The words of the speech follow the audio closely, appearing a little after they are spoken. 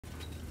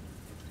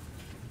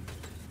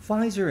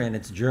Pfizer and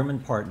its German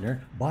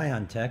partner,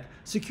 BioNTech,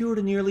 secured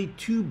a nearly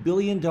 $2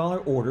 billion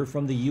order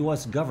from the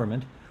U.S.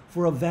 government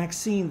for a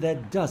vaccine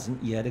that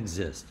doesn't yet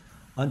exist.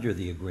 Under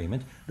the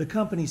agreement, the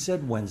company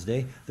said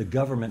Wednesday the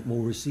government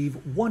will receive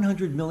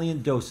 100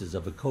 million doses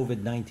of a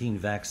COVID-19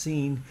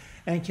 vaccine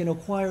and can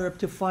acquire up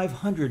to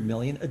 500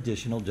 million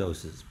additional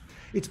doses.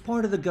 It's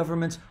part of the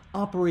government's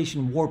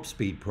Operation Warp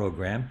Speed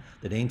program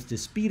that aims to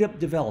speed up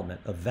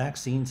development of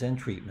vaccines and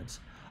treatments.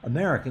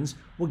 Americans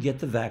will get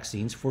the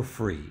vaccines for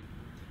free.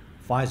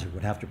 Pfizer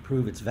would have to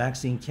prove its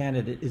vaccine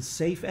candidate is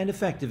safe and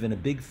effective in a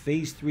big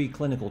phase 3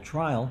 clinical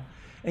trial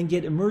and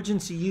get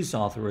emergency use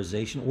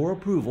authorization or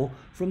approval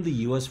from the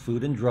U.S.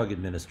 Food and Drug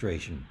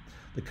Administration.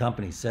 The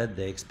company said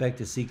they expect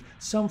to seek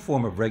some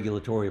form of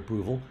regulatory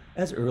approval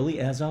as early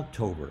as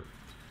October.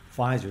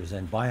 Pfizer's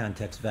and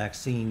BioNTech's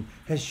vaccine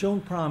has shown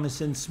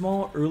promise in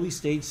small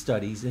early-stage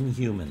studies in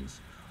humans.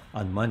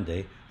 On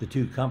Monday, the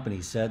two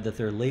companies said that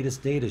their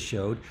latest data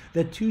showed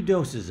that 2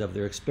 doses of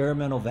their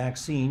experimental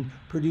vaccine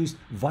produced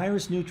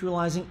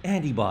virus-neutralizing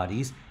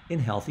antibodies in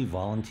healthy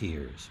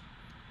volunteers.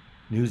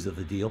 News of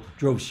the deal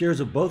drove shares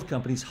of both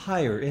companies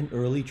higher in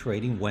early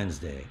trading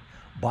Wednesday.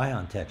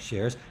 BioNTech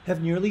shares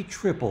have nearly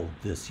tripled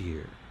this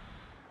year.